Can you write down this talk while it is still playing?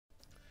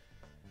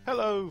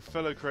Hello,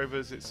 fellow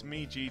Cravers. It's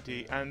me,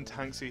 GD, and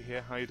Hanksy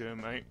here. How you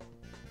doing, mate?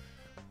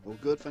 All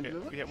good, thank you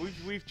very much. Yeah,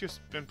 we've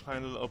just been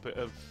playing a little bit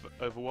of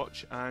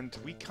Overwatch, and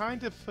we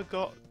kind of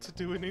forgot to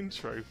do an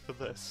intro for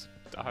this.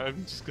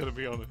 I'm just gonna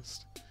be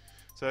honest.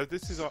 So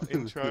this is our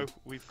intro.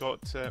 We've got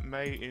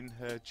May in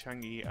her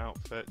Changi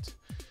outfit.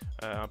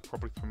 I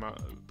probably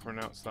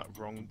pronounced that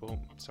wrong, but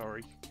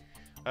sorry.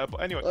 But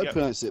anyway, I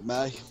pronounce it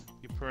May.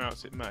 You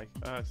pronounce it May.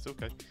 It's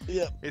okay.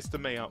 Yeah. It's the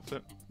May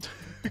outfit.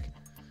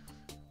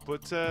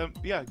 But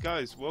yeah,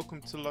 guys,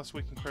 welcome to Last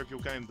Week in Crave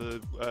Your Game,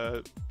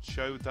 the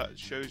show that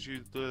shows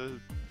you the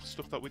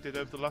stuff that we did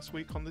over the last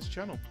week on this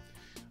channel.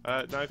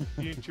 Now, if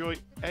you enjoy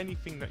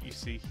anything that you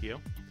see here,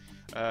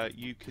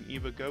 you can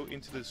either go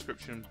into the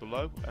description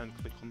below and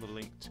click on the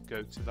link to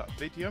go to that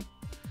video,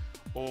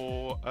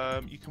 or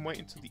you can wait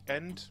until the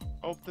end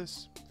of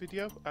this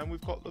video, and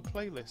we've got the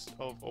playlist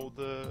of all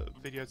the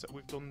videos that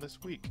we've done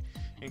this week,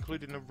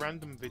 including a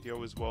random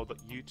video as well that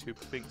YouTube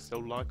thinks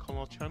they'll like on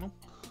our channel.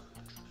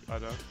 I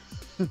know.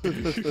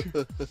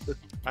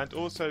 And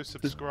also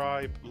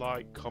subscribe,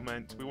 like,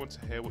 comment. We want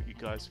to hear what you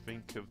guys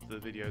think of the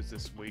videos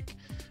this week.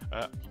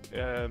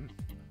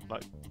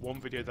 Like one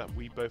video that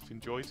we both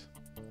enjoyed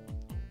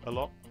a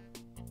lot.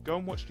 Go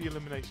and watch the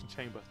Elimination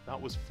Chamber.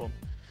 That was fun.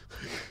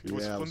 It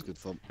was good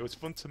fun. It was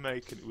fun to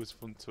make, and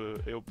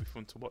it'll be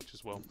fun to watch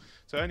as well.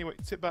 So anyway,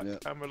 sit back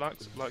and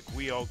relax, like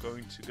we are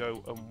going to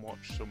go and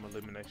watch some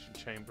Elimination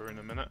Chamber in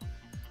a minute.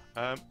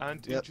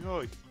 And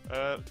enjoy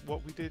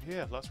what we did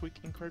here last week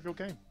in Crave Your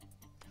Game.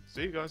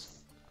 See you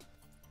guys.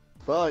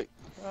 Bye.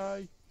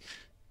 Bye.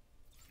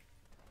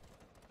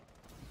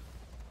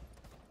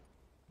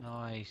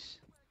 Nice.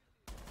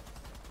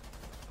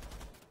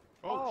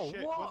 Oh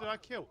shit, what did I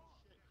kill?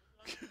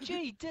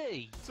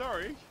 GD!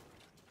 Sorry.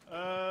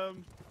 Hi.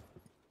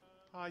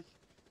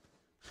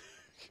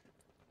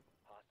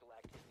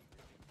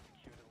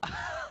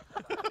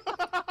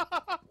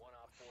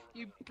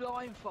 You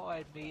blind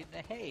fired me in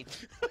the head.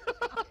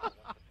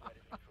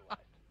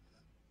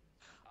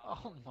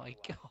 Oh my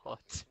god.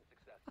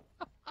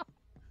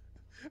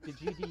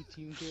 Did you do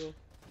team kill?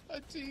 A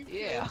team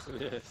Yeah.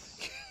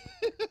 Yes.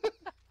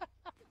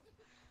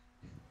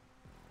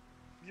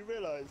 You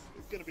realise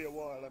it's going to be a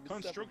while. I mean,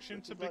 Construction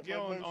to like begin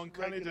on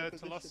regular Canada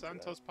to Los position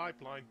Santos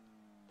pipeline.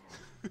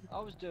 I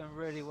was doing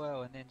really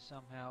well, and then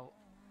somehow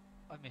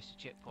I missed a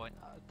checkpoint.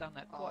 I've done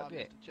that quite a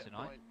bit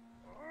tonight.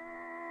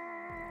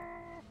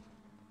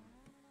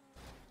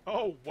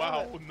 Oh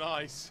wow,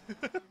 nice.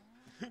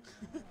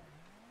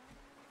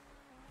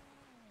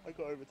 I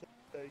got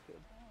overtaken.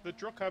 The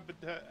drug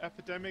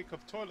epidemic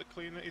of toilet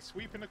cleaner is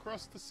sweeping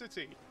across the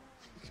city.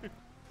 They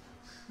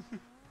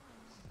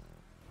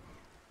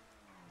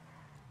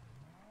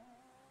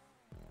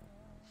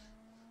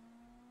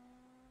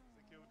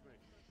killed me.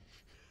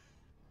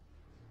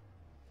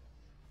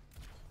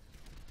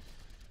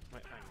 My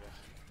anger.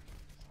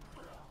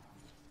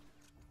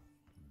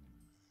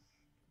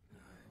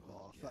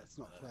 Oh, if that's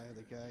not playing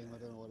the game, I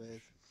don't know what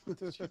is.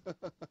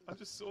 I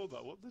just saw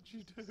that. What did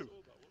you do?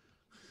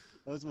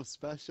 That was my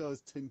special. It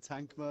was Tin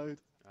Tank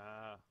mode.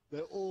 Ah.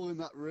 They're all in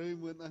that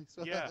room, weren't they?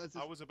 So Yeah,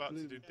 I was about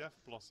to do Death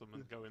Blossom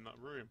and go in that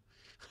room.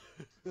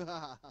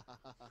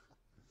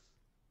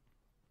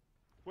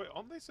 Wait,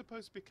 aren't they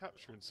supposed to be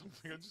capturing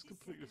something? I just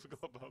completely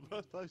forgot about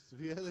that. Supposed to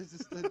be, yeah, they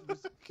just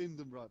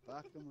kingdom right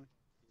back, haven't we?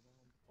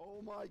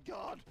 Oh my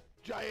god!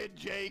 Giant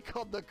Jake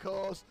on the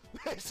course!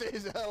 This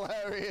is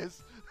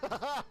hilarious!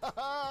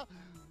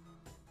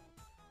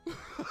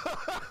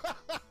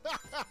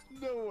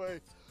 No way!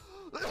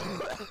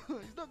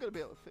 He's not gonna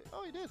be able to fit.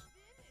 Oh, he did!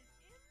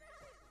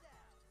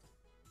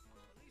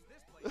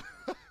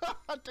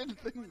 I didn't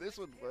think this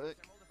would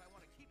work.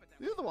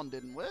 The other one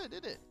didn't work,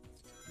 did it?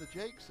 The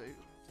Jake suit.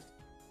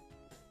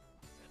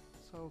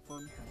 So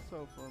fun,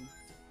 so fun.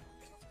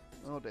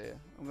 Oh dear,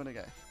 I'm gonna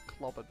get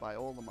clobbered by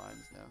all the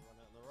mines now.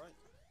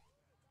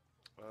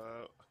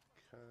 I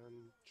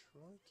can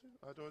try to.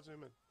 How do I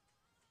zoom in?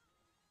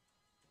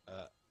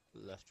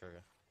 Left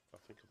trigger. I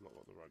think I've not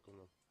got the right gun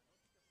on.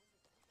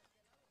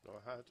 No,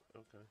 I had.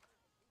 Okay.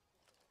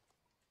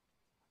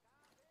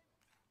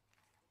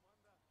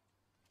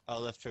 Oh,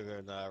 left trigger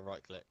and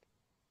right click.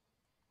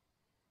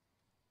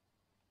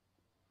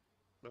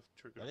 Left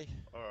trigger. Ready?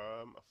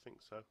 I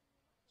think so.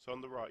 So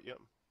on the right, yep.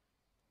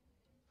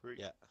 3,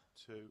 Yeah.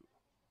 2,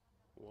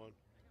 1.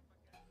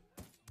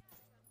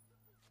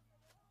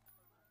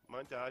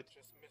 Mine died.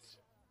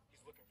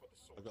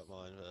 I've got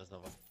mine, but there's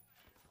another one.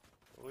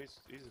 Oh, he's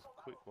a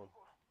quick one.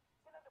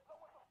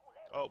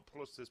 Oh,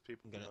 plus there's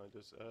people behind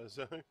us.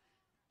 So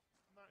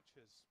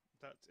Matches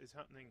that is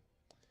happening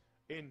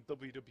in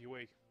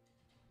WWE.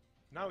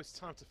 Now it's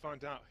time to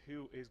find out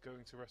who is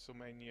going to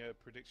WrestleMania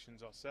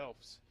predictions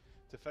ourselves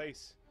to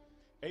face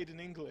Aiden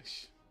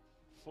English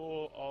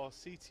for our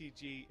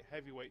CTG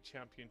Heavyweight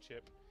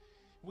Championship.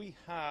 We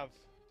have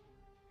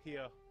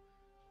here,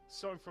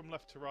 starting from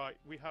left to right,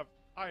 we have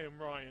I Am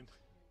Ryan,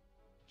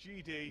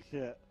 GD,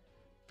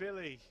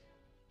 Billy,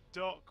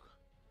 Doc,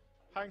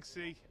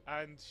 Hanksy,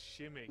 and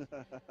Shimmy.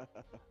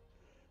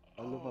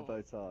 I love my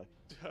bow tie.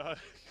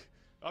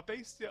 I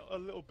based it a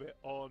little bit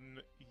on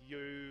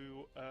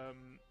you,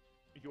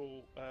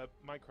 your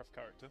Minecraft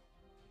character.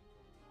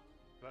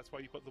 That's why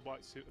you've got the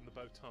white suit and the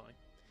bow tie.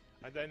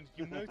 And then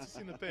you'll notice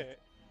in a bit,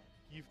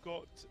 you've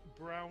got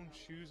brown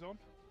shoes on,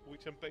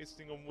 which I'm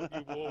basing on what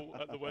you wore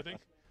at the wedding.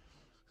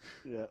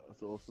 Yeah,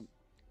 that's awesome.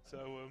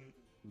 So,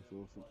 That's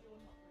awesome.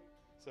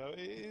 So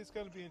it is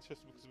going to be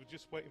interesting because we're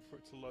just waiting for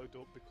it to load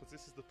up, because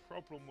this is the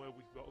problem where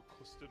we've got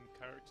custom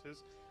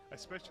characters,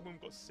 especially when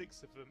we've got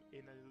 6 of them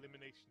in an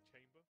elimination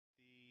chamber.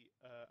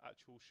 The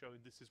actual showing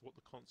this is what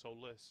the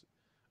console is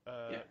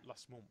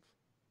last month,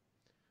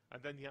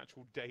 and then the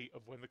actual date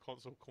of when the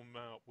console come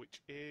out,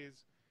 which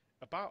is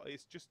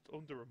it's just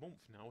under a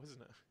month now,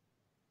 isn't it?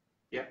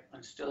 Yep,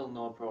 and still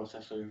no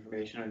processor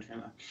information or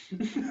anything like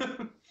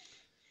that.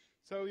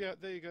 So yeah,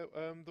 there you go.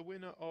 The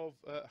winner of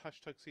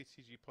hashtag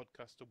CTG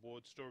Podcast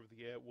Award Store of the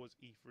Year was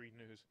E3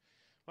 News.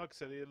 Like I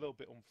said, a little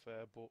bit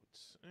unfair, but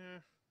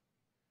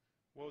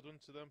well done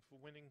to them for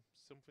winning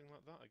something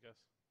like that, I guess.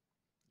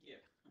 Yeah.